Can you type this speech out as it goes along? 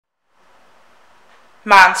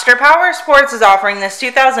Monster Powersports is offering this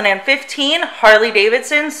 2015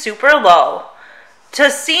 Harley-Davidson SuperLow. To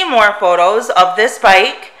see more photos of this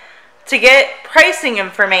bike, to get pricing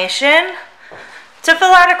information, to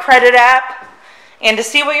fill out a credit app, and to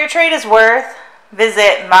see what your trade is worth,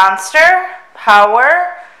 visit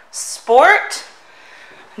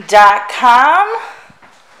monsterpowersport.com.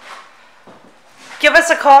 Give us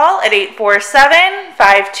a call at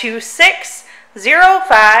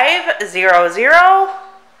 847-526-0500,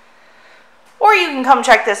 or you can come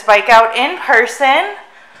check this bike out in person.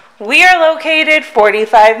 We are located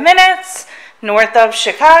 45 minutes north of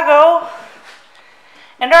Chicago,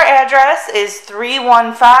 and our address is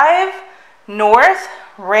 315 North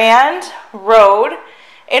Rand Road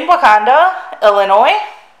in Wauconda, Illinois.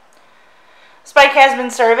 This bike has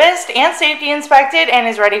been serviced and safety inspected and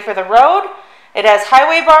is ready for the road. It has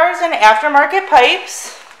highway bars and aftermarket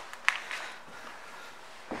pipes.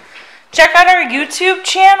 Check out our YouTube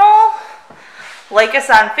channel, like us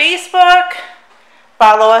on Facebook,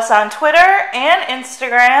 follow us on Twitter and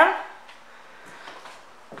Instagram.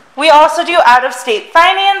 We also do out-of-state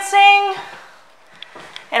financing,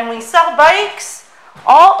 and we sell bikes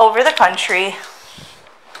all over the country.